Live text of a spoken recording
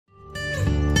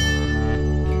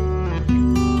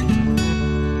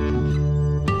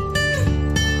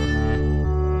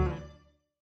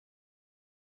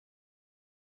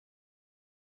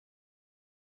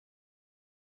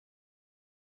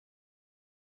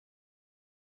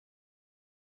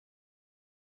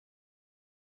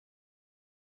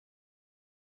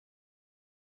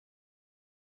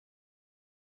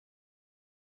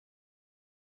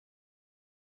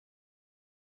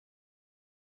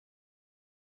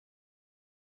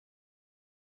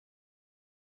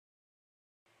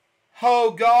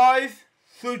Hello guys,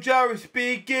 Jerry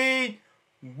speaking.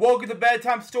 Welcome to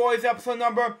Bedtime Stories episode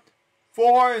number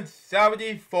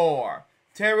 474.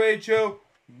 Terry Chu,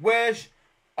 Wish,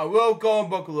 a little golden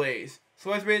book release.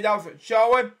 So let's read it out,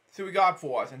 shall we? See what we got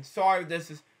for us. And sorry, this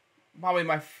is probably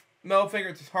my middle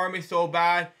finger just hurt me so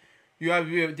bad. You have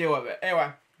to deal with it.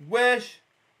 Anyway, Wish,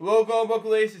 a little golden book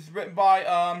release is written by,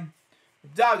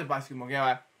 adapted by,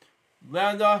 anyway,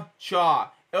 Linda Shaw,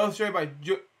 illustrated by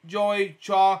Joey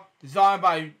Shaw, designed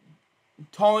by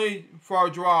Tony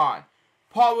Fordron,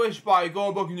 published by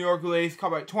Golden Book New York release,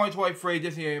 copyright 2023,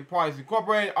 Disney Enterprises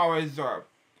Incorporated, our reserve.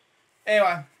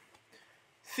 Anyway,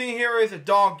 scene here is a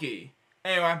donkey.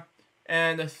 Anyway,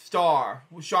 and a star,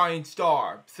 a shining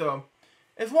star. So,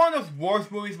 it's one of those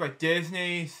worst movies by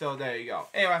Disney, so there you go.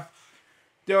 Anyway,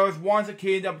 there was once a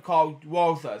kingdom called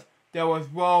Rosas that was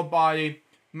ruled by the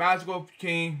magical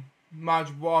king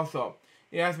Majiroso.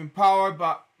 He has been powered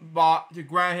by to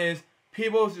grant his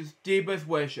people's deepest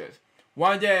wishes.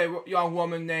 One day, a young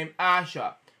woman named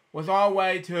Asha was on her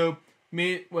way to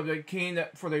meet with the king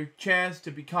for the chance to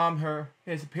become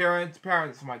his parents,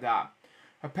 something like that.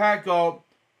 Her pet goat,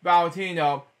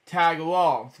 Valentino, tagged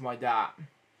along, something like that.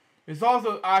 It's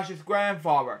also Asha's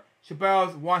grandfather,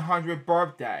 Chappelle's 100th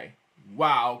birthday.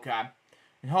 Wow, okay.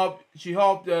 And she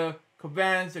hoped to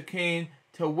convince the king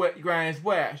to grant his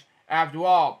wish. After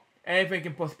all,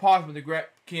 anything was possible to grant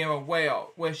King of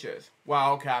Whale wishes.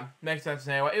 Wow, okay. Makes sense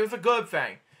anyway. It was a good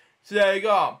thing. So there you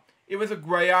go. It was a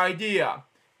great idea.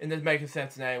 And it's making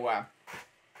sense anyway.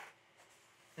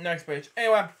 Next page.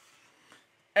 Anyway,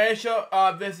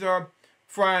 Aisha visited her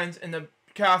friends in the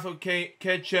castle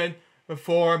kitchen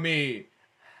before me.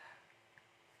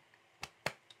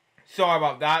 Sorry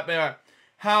about that. But anyway,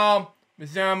 Hal,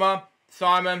 Mizama,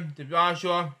 Simon,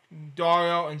 Joshua,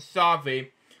 Dario, and Safi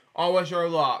all wish her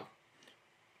luck.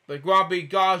 The grumpy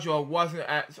Gajal wasn't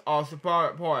at all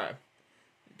supportive.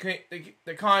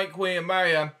 The kind Queen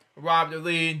Maria arrived to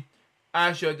lead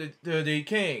Asha to the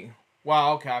king.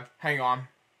 Wow, okay, hang on.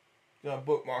 Got a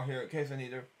bookmark here in case I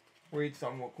need to read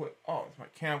something real quick. Oh, it's my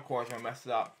camcorder's gonna mess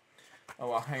it up.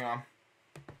 Oh well, hang on.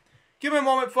 Give me a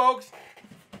moment, folks.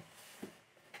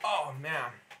 Oh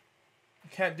man, I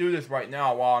can't do this right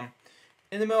now while I'm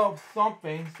in the middle of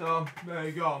something, so there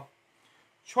you go.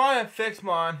 Trying to fix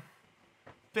my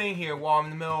thing here while I'm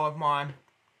in the middle of mine.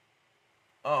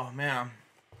 Oh man.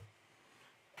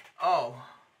 Oh.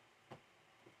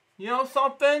 You know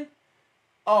something?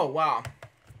 Oh wow.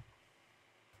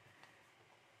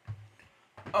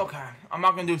 Okay, I'm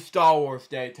not gonna do Star Wars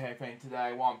Day taping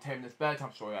today while I'm taping this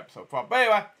bedtime story episode. But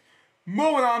anyway,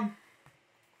 moving on.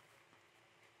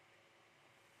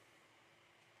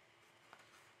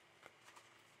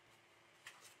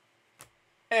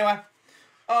 Anyway,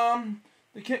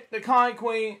 the kind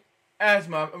Queen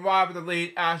Asma arrived to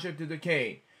lead Asha to the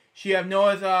king. She had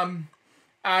noticed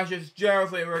Asha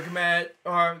generously recommended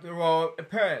her the royal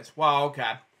appearance. Wow,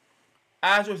 okay.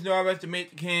 Asha was nervous to meet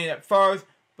the king at first,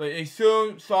 but he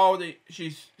soon saw that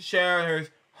she shared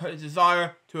her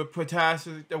desire to protest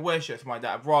the wishes, something like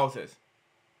that, of Roses.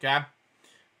 Okay?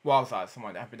 Roses, something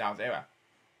like that, pronounced anyway.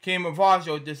 King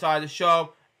Mufasa decided to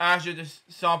show Asha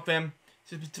something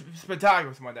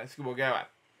spectacular, something like that, Scuba Garrett.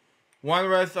 One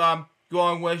of his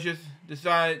glowing wishes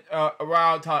decided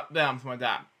around them, something like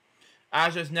that.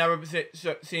 Asha's never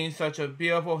seen such a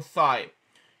beautiful sight.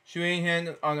 She leaned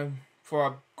in for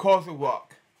a closer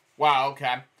look. Wow,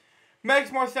 okay.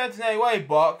 Makes more sense in any way,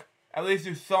 book. At least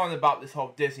do something about this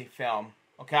whole Disney film.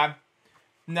 Okay?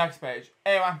 Next page.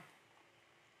 Anyway.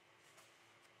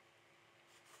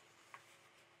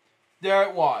 There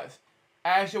it was.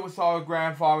 Asha saw her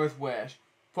grandfather's wish.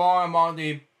 Falling among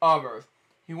the others.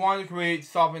 He wanted to create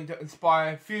something to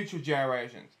inspire future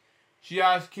generations. She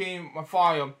asked King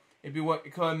Mafayo if he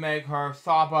could make her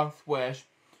Saba's wish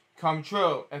come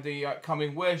true at the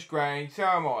upcoming wish granting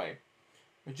ceremony.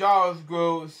 Majalas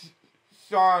grew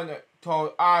stern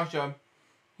told Asha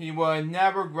he would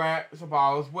never grant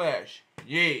Saba's wish.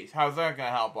 Jeez, how's that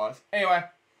gonna help us? Anyway,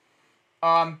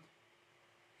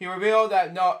 he revealed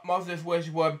that most of his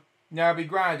wishes would never be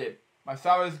granted. My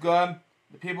son is good.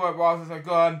 The people at Roses are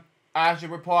good.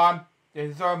 Asha replied, they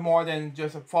deserve more than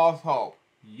just a false hope.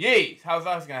 Yeez, how's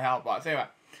that gonna help us? Anyway,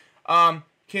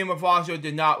 King Mufasa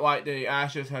did not like the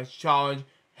Ashes has challenged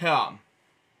him.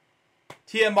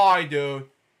 TMI, dude.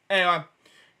 Anyway,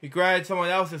 he granted someone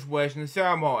else's wish in the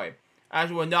ceremony.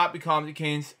 Asha would not become the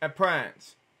king's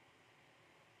apprentice.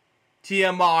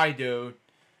 TMI, dude.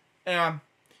 And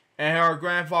her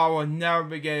grandfather would never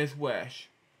begin his wish.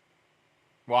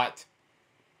 What?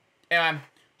 And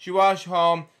she rushed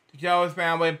home to tell his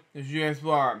family the news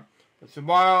learned. But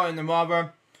Samara and the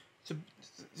mother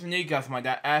Sanika, something like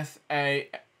that.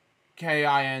 S-A-K-I-N-A,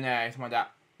 something like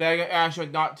that. Begging Asher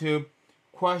not to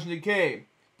question the king.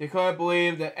 They couldn't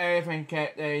believe that everything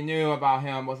they knew about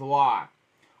him was a lie.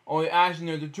 Only Asher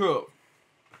knew the truth.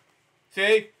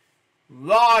 See?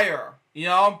 Liar. You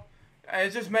know? And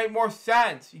it just makes more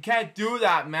sense. You can't do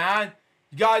that, man.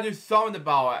 You gotta do something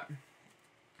about it.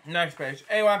 Next page.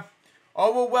 Anyway,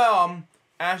 overwhelmed,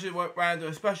 Ashley ran to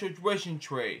a special wishing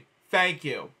tree. Thank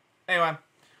you. Anyway,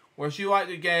 where she liked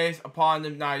to gaze upon the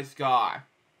night sky.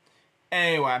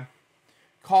 Anyway,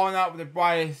 calling out with the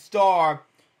brightest star,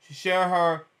 she shared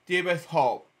her deepest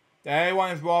hope that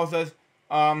everyone as well as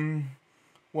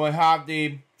would have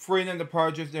the freedom to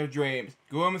purchase their dreams.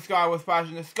 Gloom sky was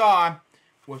flashing in the sky,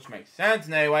 which makes sense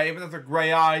anyway, even though it's a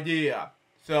great idea.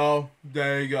 So,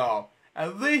 there you go.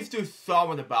 At least do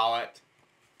something about it.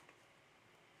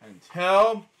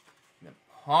 Until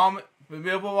the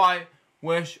beautiful light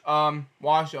wash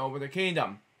over the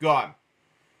kingdom. Good.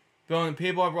 Filling the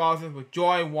people of Roses with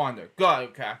joy and wonder. Good,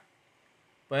 okay.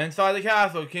 But inside the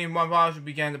castle, King Rogers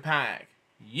began to panic.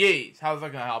 Yeez, how's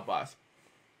that gonna help us?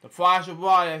 The flash of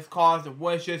light has caused the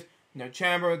wishes in the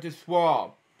chamber to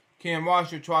swirl. King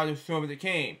Rogers tried to swim with the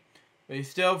king, but he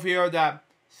still feared that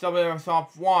somebody or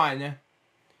someone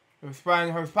was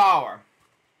spreading her power.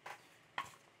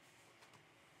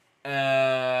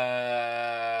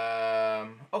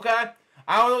 Okay.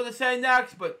 I don't know what to say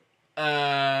next, but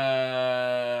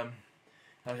okay,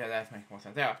 that makes more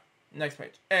sense. Yeah. Next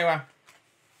page. Anyway.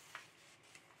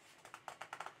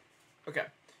 Okay.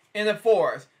 In the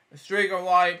forest, a streak of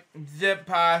light zipped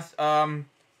past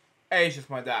Asia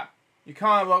like that. You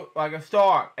kind of look like a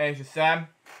star, Asia said.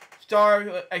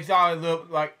 Star exactly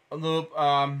loop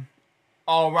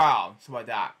all around, something like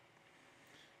that.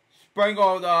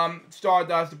 Sprinkled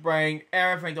stardust to bring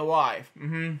everything to life.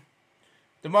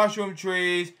 The mushroom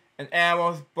trees and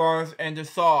animals burst into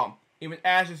song. Even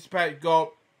Ash's pet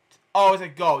goat, oh, it's a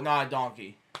goat, not a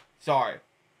donkey. Sorry.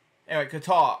 Anyway, could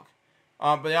talk.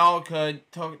 But they all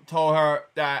told her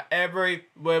that every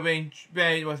living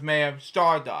thing was made of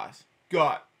stardust.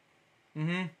 Good.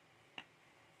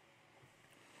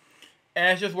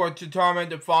 Ashes were determined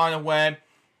to find a way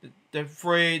to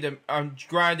free the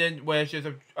granted wishes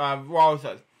of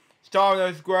Roses.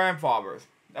 Stardust's grandfathers.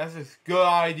 That's a good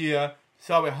idea.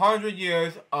 Celebrate 100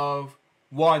 years of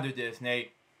wonder,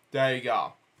 Disney. There you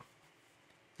go.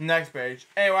 Next page.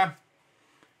 Anyway,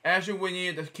 Ashley would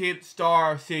need to keep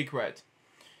Star a secret,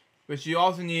 but she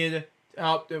also needed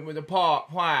help with the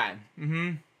plan.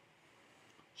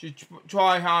 She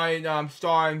tried hiding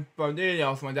Star and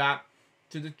Bernardino, something like that,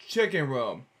 to the chicken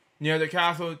room near the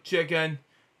castle chicken,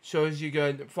 so she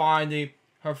could find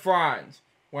her friends.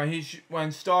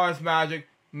 When Star's magic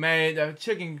made the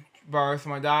chicken burst,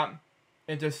 something like that,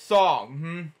 into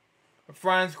song. Her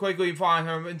friends quickly find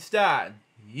her instead.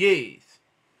 Yeez.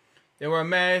 They were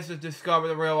amazed to discover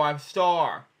the real-life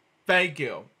Star. Thank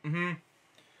you.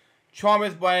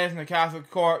 Trumpets blazed in the castle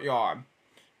courtyard.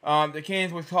 The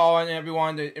kings were calling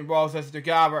everyone to enroll us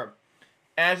together.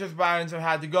 Ashes Barons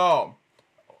had to go.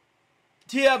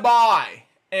 Bye.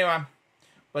 Anyway,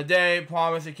 but they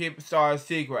promised to keep the Star a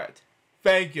secret.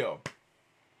 Thank you.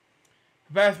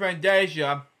 Her best friend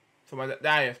Dacia, so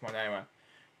that is one anyway,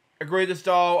 agreed to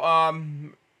stall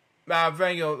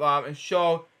Malvingo and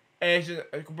show Asian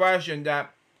expression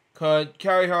that could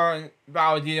carry her and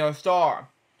Valadino's Star.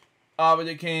 But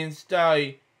the king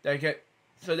studied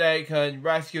so they could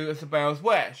rescue Isabella's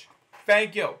wish.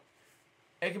 Thank you.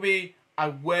 It could be a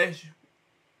wish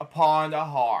upon the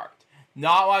heart.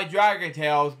 Not like Dragon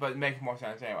Tales, but it makes more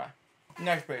sense anyway.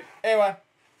 Next page. Anyway,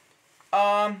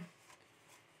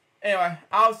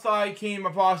 outside King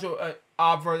Apostle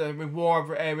offered a reward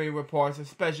for every report of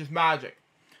suspicious magic.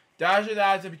 Dasher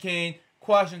asked the king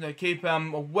questions to keep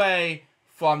him away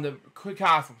from the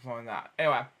castle, something like that.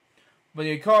 Anyway, but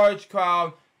he encouraged the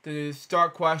crowd to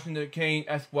start questioning the king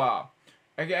as well.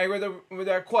 Again, with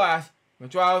their quest,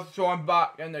 Madras stormed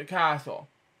back in the castle.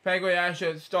 Penguin,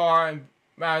 Asher, Star, and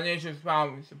Imagination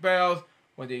found the bells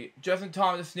with the just in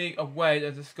time to sneak away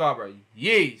to discover.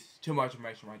 Yeez! Too much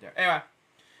information right there. Anyway,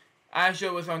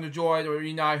 Asher was underjoyed to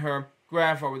reunite her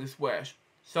grandfather with his wish.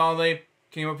 Suddenly,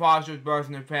 King Preposterous burst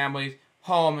into the family's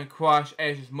home and crushed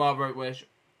Asher's mother's wish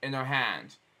in her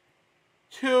hands.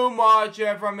 Too much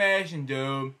information,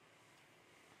 dude.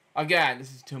 Again,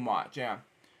 this is too much, yeah.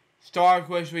 Star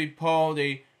quickly pulled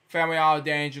the family out of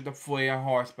danger to flee on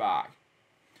horseback.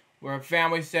 Were her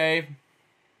family safe?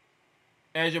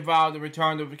 Asher vowed to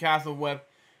return to the castle with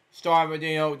Star and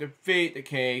Bernardino to defeat the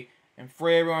king and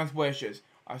free everyone's wishes.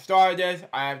 I started this,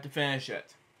 I have to finish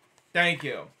it. Thank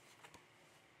you.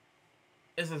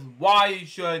 This is why you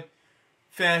should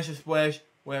finish this wish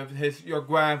with your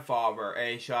grandfather,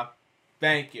 Aisha.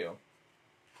 Thank you.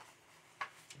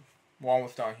 We're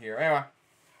almost done here. Anyway.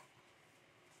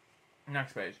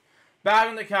 Next page. Back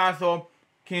in the castle,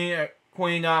 Queen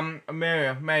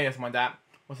Marius, my dad,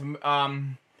 was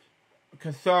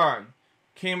concerned.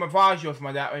 King Mavragios,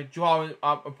 my dad, was drawing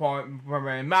up upon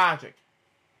permanent magic.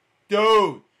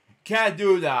 Dude, can't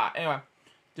do that. Anyway,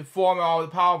 to form all the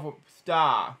powerful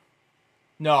star.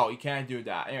 No, you can't do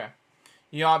that. Anyway,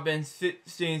 he had been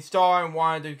seeing Star and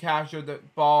wanted to capture the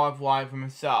ball of light from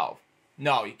himself.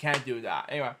 No, you can't do that.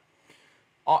 Anyway,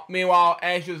 meanwhile,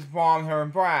 Aisha was informing her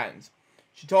friends.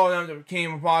 She told them that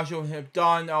King Mavragios had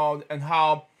done all and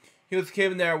how he was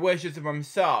keeping their wishes for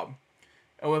himself.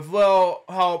 And with little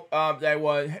hope they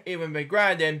would even be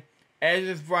granted,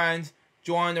 Aisha's friends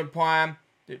joined their plan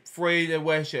to free the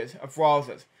wishes of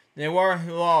roses. They weren't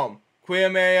alone. Queen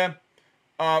Amelia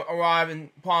arrived and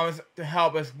promised to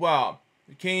help as well.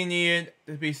 The king needed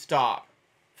to be stopped.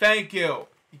 Thank you.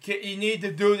 You need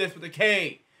to do this with the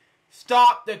king.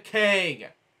 Stop the king.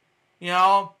 You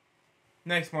know?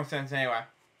 Makes more sense anyway.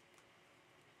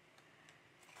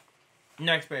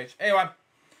 Next page. Anyway,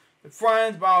 the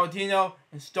friends, Valentino,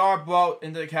 and Star brought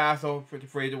into the castle to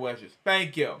free the wishes.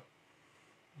 Thank you.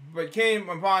 But King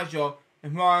Mavragios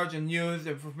emerged and used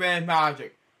the forbidden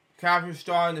magic to capture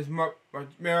Star in his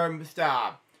mirror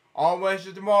stab. All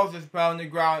wishes of Moses fell on the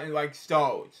ground like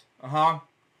stones.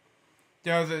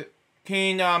 There was a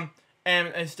kingdom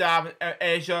and stab in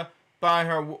Asia by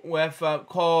her with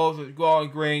coals of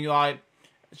glowing green light,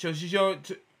 so she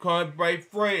couldn't break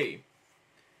free.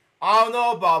 I don't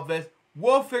know about this.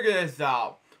 We'll figure this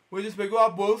out. We'll just figure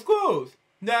out both screws.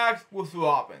 Next, we'll see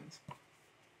what happens.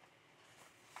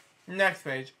 Next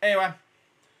page. Anyway,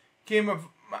 King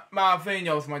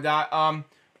Malfinos, my dad,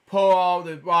 pull all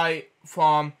the light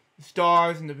from the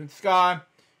stars in the sky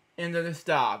into the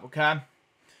staff, okay?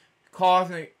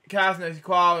 Casting a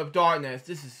cloud of darkness.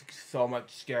 This is so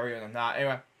much scarier than that.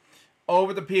 Anyway,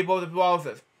 over the people of the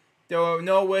roses. There were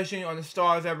no wishing on the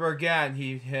stars ever again,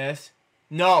 he hissed.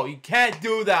 No, you can't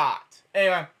do that.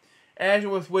 Anyway,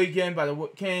 Angela was weakened by the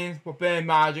king's forbidden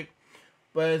magic,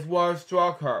 but his words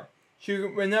struck her. She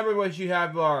remembered what she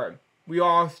had learned. We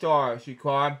are stars, she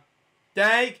cried.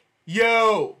 Thank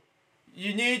you.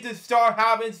 You need to start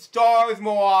having stars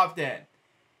more often.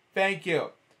 Thank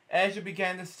you. Angela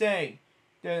began to sing.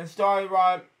 Then the star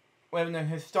arrived when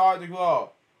it started to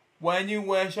glow. When you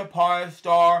wish upon a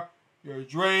star, your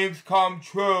dreams come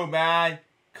true, man.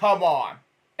 Come on.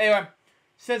 Anyway,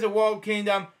 since the world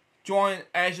kingdom joined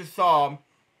Asia's song,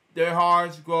 their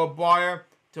hearts grow brighter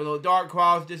till the dark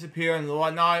clouds disappear and the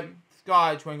night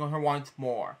sky twinkles her once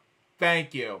more.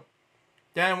 Thank you.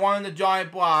 Then one of the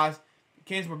giant blasts, the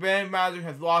king's forbidden magic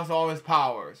has lost all his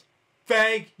powers.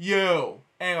 Thank you.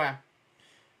 Anyway,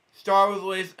 Star was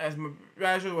released as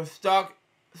Mavragios was stuck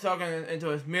into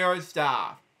his mirrored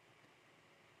staff.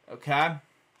 Okay?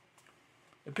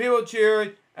 The people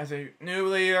cheered as a new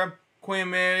leader, Queen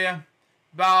Amelia,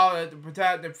 vowed to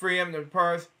protect the freedom of the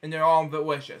purse in their own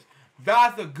wishes.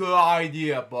 That's a good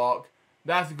idea, book.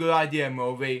 That's a good idea,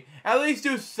 movie. At least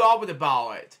do something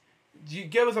about it.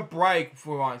 Give us a break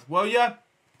for once, will ya?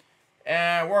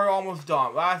 And we're almost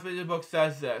done. Last bit of the book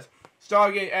says this.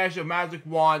 Star gave Asia a magic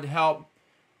wand to help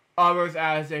others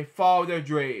as they follow their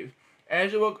dreams.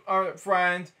 Asia looked at her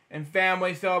friends and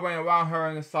family celebrating around her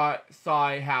and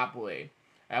sighed happily.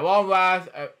 At long last,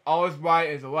 all is right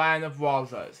is the land of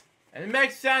roses. And it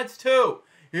makes sense too.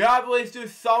 You have to at least do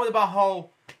something about the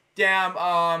whole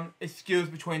damn excuse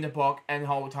between the book and the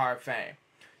whole entire thing.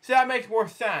 So that makes more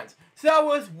sense. So that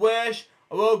was Wish,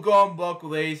 a little golden book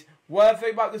release. What I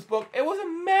think about this book, it was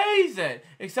amazing.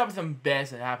 Except for some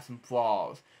bits that have some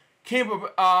flaws. King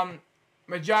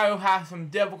Mavragios has some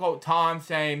difficult time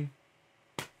saying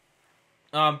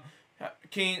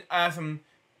King has some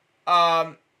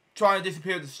trying to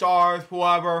disappear the stars,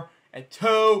 whatever. And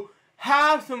 2,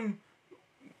 have some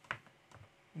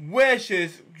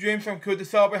wishes, dreams from could to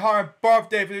celebrate her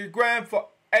birthday for your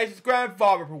Ace's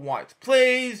grandfather for once.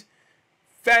 Please.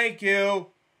 Thank you.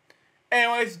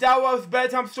 Anyways, that was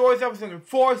Bedtime Stories episode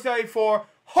 474.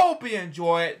 Hope you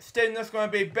enjoy it. Stating that's going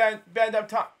to be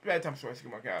Bedtime Stories.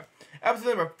 Episode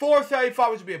number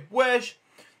 475, which will be a wish,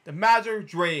 the magic of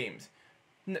dreams.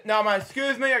 Now,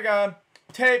 excuse me, I gotta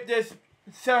tape this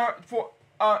for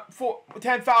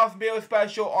 10,000 video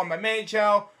special on my main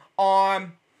channel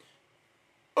on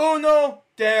Uno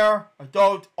Dare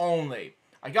Adult Only.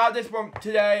 I got this from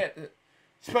today at the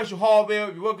special haul video.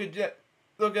 If you look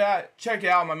at it, check it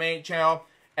out on my main channel.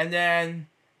 And then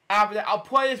After that, I'll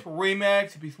play this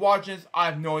remix. If he's watching this, I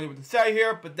have no idea what to say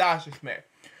here, but that's just me.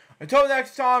 Until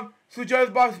next time, so Joe's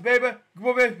Box of Paper,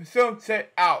 goodbye, soon, say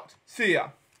out. See ya.